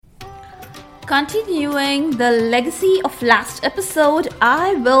Continuing the legacy of last episode,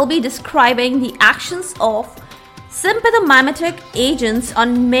 I will be describing the actions of sympathomimetic agents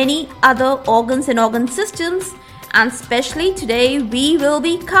on many other organs and organ systems, and especially today we will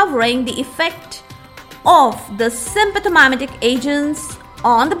be covering the effect of the sympathomimetic agents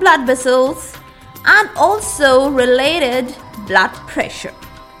on the blood vessels and also related blood pressure.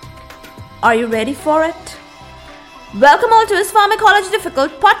 Are you ready for it? Welcome all to his Pharmacology Difficult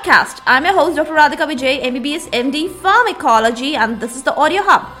podcast. I'm your host Dr. Radhika Vijay, MBBS MD Pharmacology, and this is the audio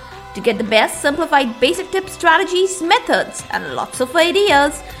hub to get the best simplified basic tips, strategies, methods and lots of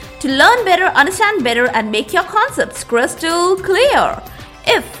ideas to learn better, understand better and make your concepts crystal clear.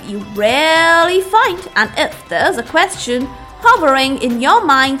 If you really find and if there's a question hovering in your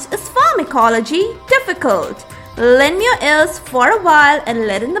minds, is pharmacology difficult? Lend your ears for a while and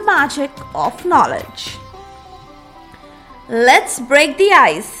let in the magic of knowledge. Let's break the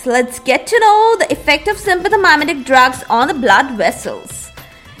ice. Let's get to know the effect of sympathomimetic drugs on the blood vessels.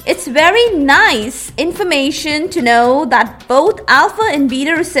 It's very nice information to know that both alpha and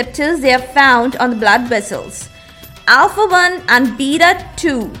beta receptors, they are found on the blood vessels. Alpha 1 and beta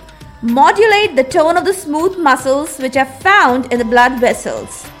 2 modulate the tone of the smooth muscles which are found in the blood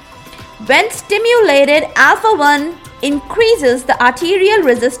vessels. When stimulated, alpha 1 increases the arterial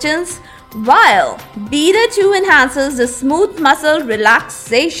resistance while beta 2 enhances the smooth muscle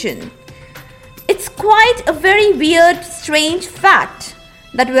relaxation. It's quite a very weird, strange fact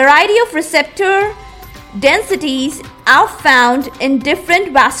that variety of receptor densities are found in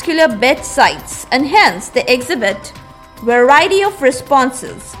different vascular bed sites and hence they exhibit variety of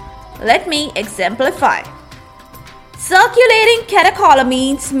responses. Let me exemplify. Circulating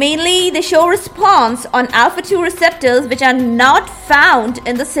catecholamines, mainly they show response on alpha 2 receptors which are not found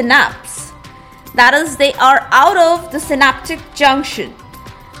in the synapse. That is, they are out of the synaptic junction.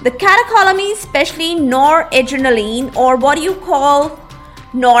 The catecholamines, especially noradrenaline or what you call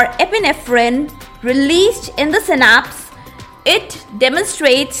norepinephrine, released in the synapse, it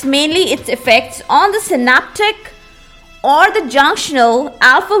demonstrates mainly its effects on the synaptic or the junctional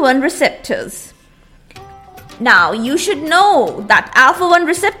alpha 1 receptors. Now, you should know that alpha 1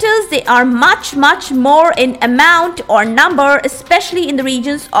 receptors, they are much more in amount or number, especially in the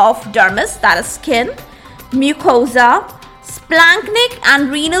regions of dermis, that is skin, mucosa, splanchnic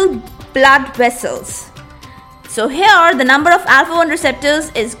and renal blood vessels. So here, the number of alpha 1 receptors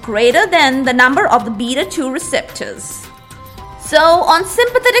is greater than the number of the beta 2 receptors. So on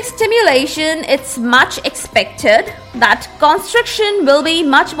sympathetic stimulation, it's much expected that constriction will be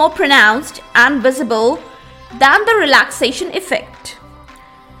much more pronounced and visible than the relaxation effect.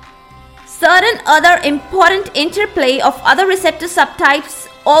 Certain other important interplay of other receptor subtypes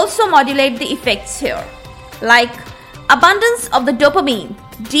also modulate the effects here, like abundance of the dopamine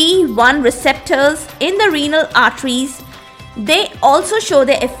D1 receptors in the renal arteries. They also show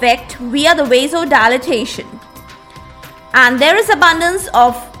their effect via the vasodilatation. And there is abundance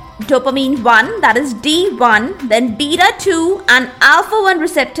of dopamine 1, that is D1, then beta 2 and alpha 1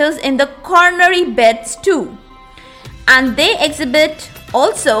 receptors in the coronary beds too. And they exhibit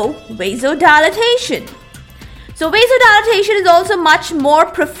also vasodilatation. So vasodilatation is also much more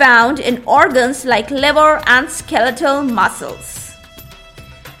profound in organs like liver and skeletal muscles.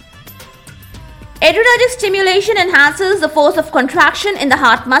 Adrenergic stimulation enhances the force of contraction in the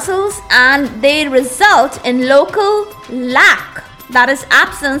heart muscles and they result in local lack, that is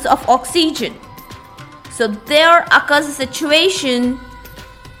absence of oxygen. So there occurs a situation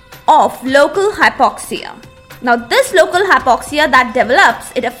of local hypoxia. Now this local hypoxia that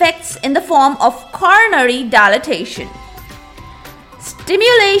develops, it affects in the form of coronary dilatation.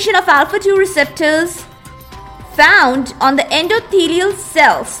 Stimulation of alpha 2 receptors found on the endothelial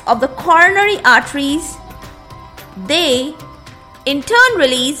cells of the coronary arteries, they in turn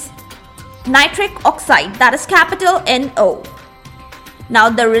release nitric oxide, that is capital NO. Now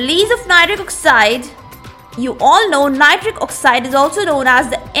the release of nitric oxide, you all know nitric oxide is also known as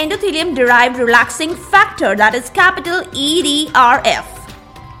the endothelium derived relaxing factor, that is capital EDRF.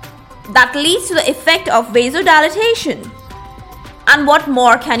 That leads to the effect of vasodilatation. And what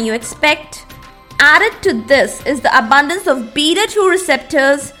more can you expect? Added to this is the abundance of beta 2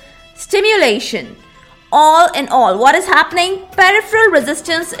 receptors stimulation. All in all, what is happening? Peripheral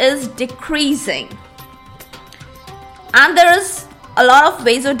resistance is decreasing. And there is a lot of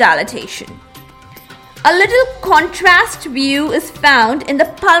vasodilatation. A little contrast view is found in the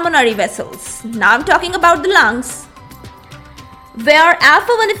pulmonary vessels. Now I'm talking about the lungs, where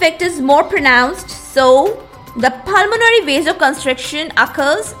alpha 1 effect is more pronounced, so the pulmonary vasoconstriction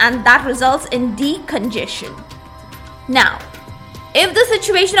occurs and that results in decongestion. Now, If the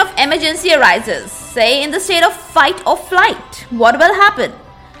situation of emergency arises, say in the state of fight or flight, what will happen?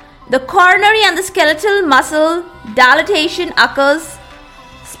 The coronary and the skeletal muscle dilatation occurs,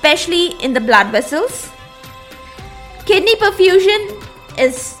 especially in the blood vessels. Kidney perfusion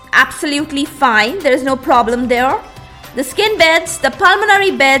is absolutely fine. There is no problem there. The skin beds, the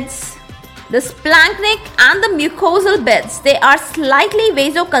pulmonary beds, the splanchnic and the mucosal beds, they are slightly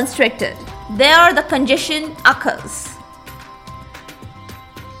vasoconstricted. There the congestion occurs.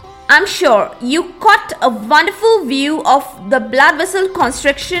 I'm sure you caught a wonderful view of the blood vessel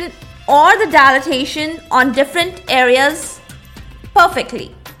constriction or the dilatation on different areas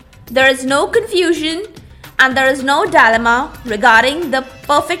perfectly. There is no confusion and there is no dilemma regarding the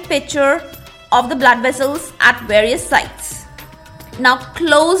perfect picture of the blood vessels at various sites. Now,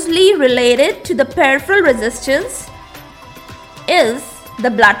 closely related to the peripheral resistance is the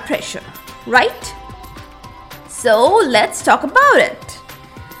blood pressure, right? So let's talk about it.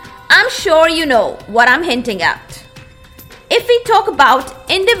 I'm sure you know what I'm hinting at. If we talk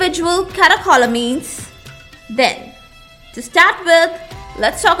about individual catecholamines, then to start with,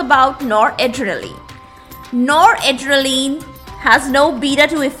 let's talk about noradrenaline. Noradrenaline has no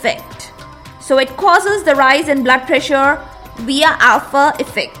beta-2 effect, so it causes the rise in blood pressure via alpha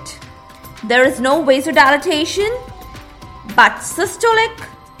effect. There is no vasodilatation, but systolic,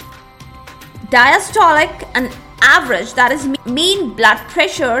 diastolic and average, that is mean blood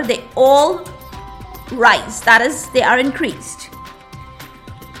pressure, they all rise, that is they are increased.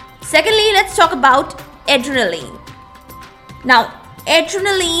 Secondly, let's talk about adrenaline. Now,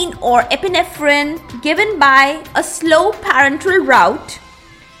 adrenaline or epinephrine given by a slow parenteral route,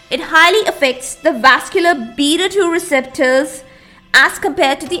 it highly affects the vascular beta-2 receptors as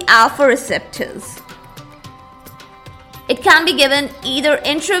compared to the alpha receptors. It can be given either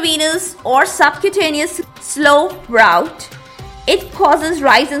intravenous or subcutaneous slow route. It causes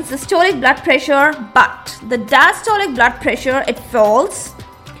rise in systolic blood pressure, but the diastolic blood pressure, it falls.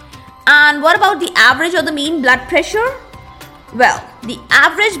 And what about the average or the mean blood pressure? Well, the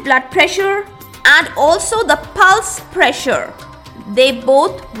average blood pressure and also the pulse pressure, they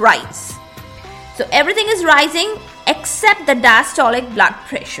both rise. So everything is rising except the diastolic blood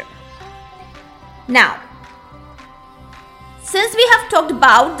pressure. Now, since we have talked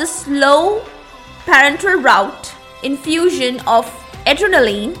about the slow parenteral route infusion of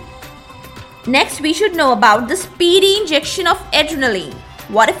adrenaline, next we should know about the speedy injection of adrenaline.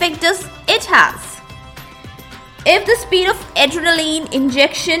 What effect does it have? If the speed of adrenaline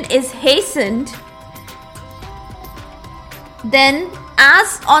injection is hastened, then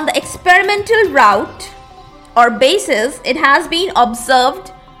as on the experimental route or basis, it has been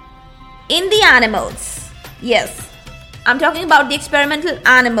observed in the animals. Yes, I'm talking about the experimental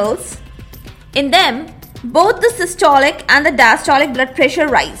animals. In them, both the systolic and the diastolic blood pressure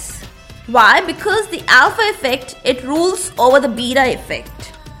rise. Why? Because the alpha effect, it rules over the beta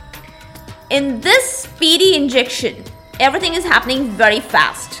effect. In this speedy injection, everything is happening very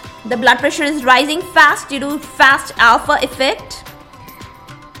fast. The blood pressure is rising fast due to fast alpha effect.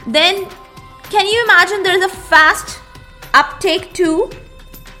 Then, can you imagine there is a fast uptake too?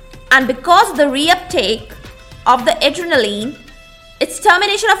 And because the reuptake of the adrenaline, its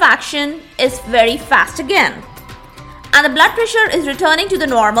termination of action is very fast again. And the blood pressure is returning to the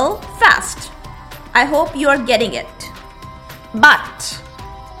normal fast. I hope you are getting it. But,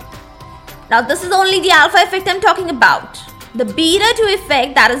 now this is only the alpha effect I'm talking about. The beta-2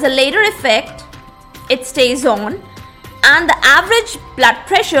 effect, that is a later effect, it stays on. And the average blood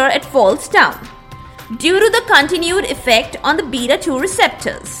pressure, it falls down due to the continued effect on the beta-2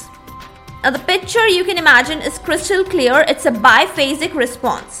 receptors. Now the picture you can imagine is crystal clear. It's a biphasic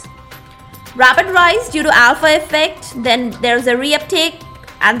response. Rapid rise due to alpha effect, then there's a reuptake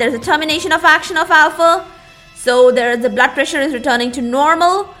and there's a termination of action of alpha. So the blood pressure is returning to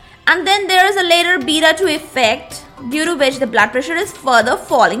normal, and then there is a later beta-2 effect due to which the blood pressure is further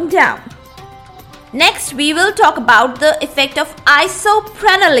falling down. Next, we will talk about the effect of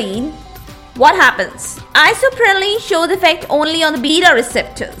isoprenaline. What happens? Isoprenaline shows effect only on the beta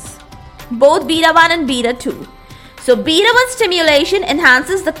receptors, both beta-1 and beta-2. So beta-1 stimulation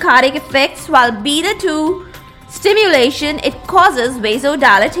enhances the cardiac effects, while beta-2 stimulation, it causes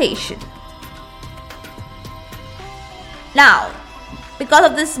vasodilatation. Now, because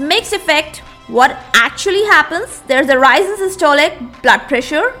of this mixed effect, what actually happens? There is a rise in systolic blood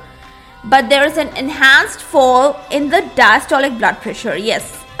pressure, but there is an enhanced fall in the diastolic blood pressure.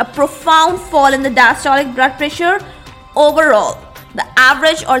 Yes, a profound fall in the diastolic blood pressure. Overall, the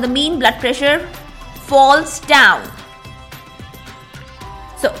average or the mean blood pressure falls down.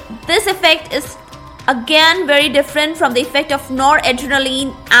 So this effect is Again, very different from the effect of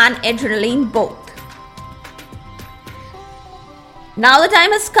noradrenaline and adrenaline both. Now the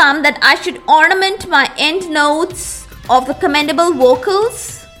time has come that I should ornament my end notes of the commendable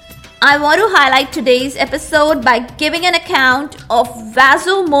vocals. I want to highlight today's episode by giving an account of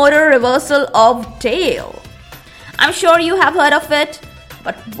vasomotor reversal of tail. I'm sure you have heard of it,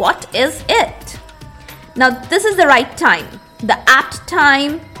 but what is it? Now this is the right time, the apt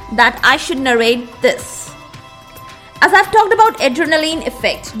time that I should narrate this. As I've talked about adrenaline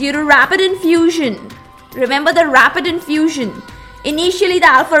effect due to rapid infusion, remember the rapid infusion. Initially the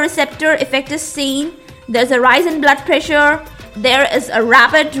alpha receptor effect is seen, there's a rise in blood pressure, there is a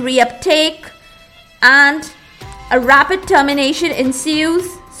rapid reuptake and a rapid termination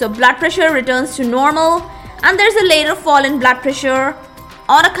ensues, so blood pressure returns to normal and there's a later fall in blood pressure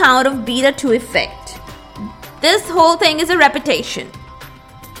on account of beta 2 effect. This whole thing is a repetition.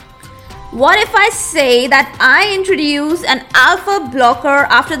 What if I say that I introduce an alpha blocker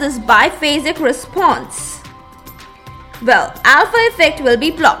after this biphasic response? Well, alpha effect will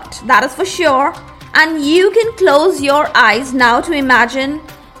be blocked, that is for sure. And you can close your eyes now to imagine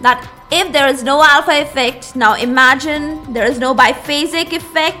that if there is no alpha effect, now imagine there is no biphasic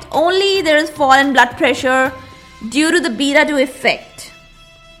effect, only there is fall in blood pressure due to the beta 2 effect.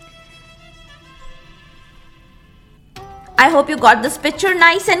 I hope you got this picture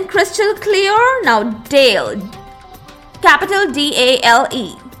nice and crystal clear. Now Dale, capital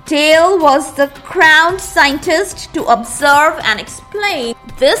D-A-L-E. Dale was the crowned scientist to observe and explain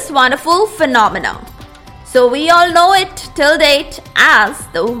this wonderful phenomenon. So we all know it till date as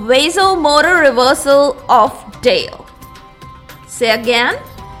the vasomotor reversal of Dale. Say again,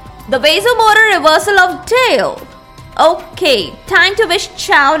 the vasomotor reversal of Dale. Okay, time to wish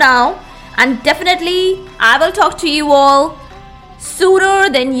ciao now, and definitely I will talk to you all sooner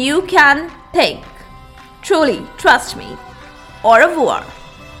than you can think. Truly, trust me. Au revoir.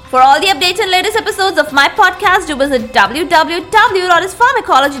 For all the updates and latest episodes of my podcast, do visit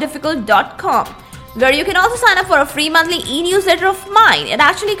www.ispharmacologydifficult.com, where you can also sign up for a free monthly e-newsletter of mine. It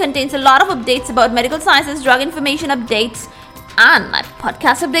actually contains a lot of updates about medical sciences, drug information updates, and my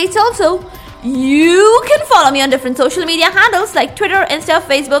podcast updates also. You can follow me on different social media handles like Twitter, Insta,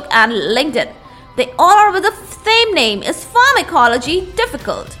 Facebook, and LinkedIn. They all are with the same name, is Pharmacology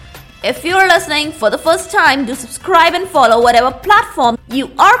Difficult. If you're listening for the first time, do subscribe and follow whatever platform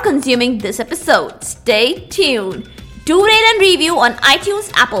you are consuming this episode. Stay tuned. Do rate and review on iTunes,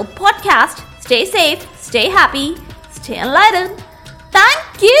 Apple Podcast. Stay safe, stay happy, stay enlightened.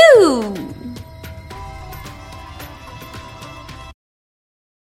 Thank you.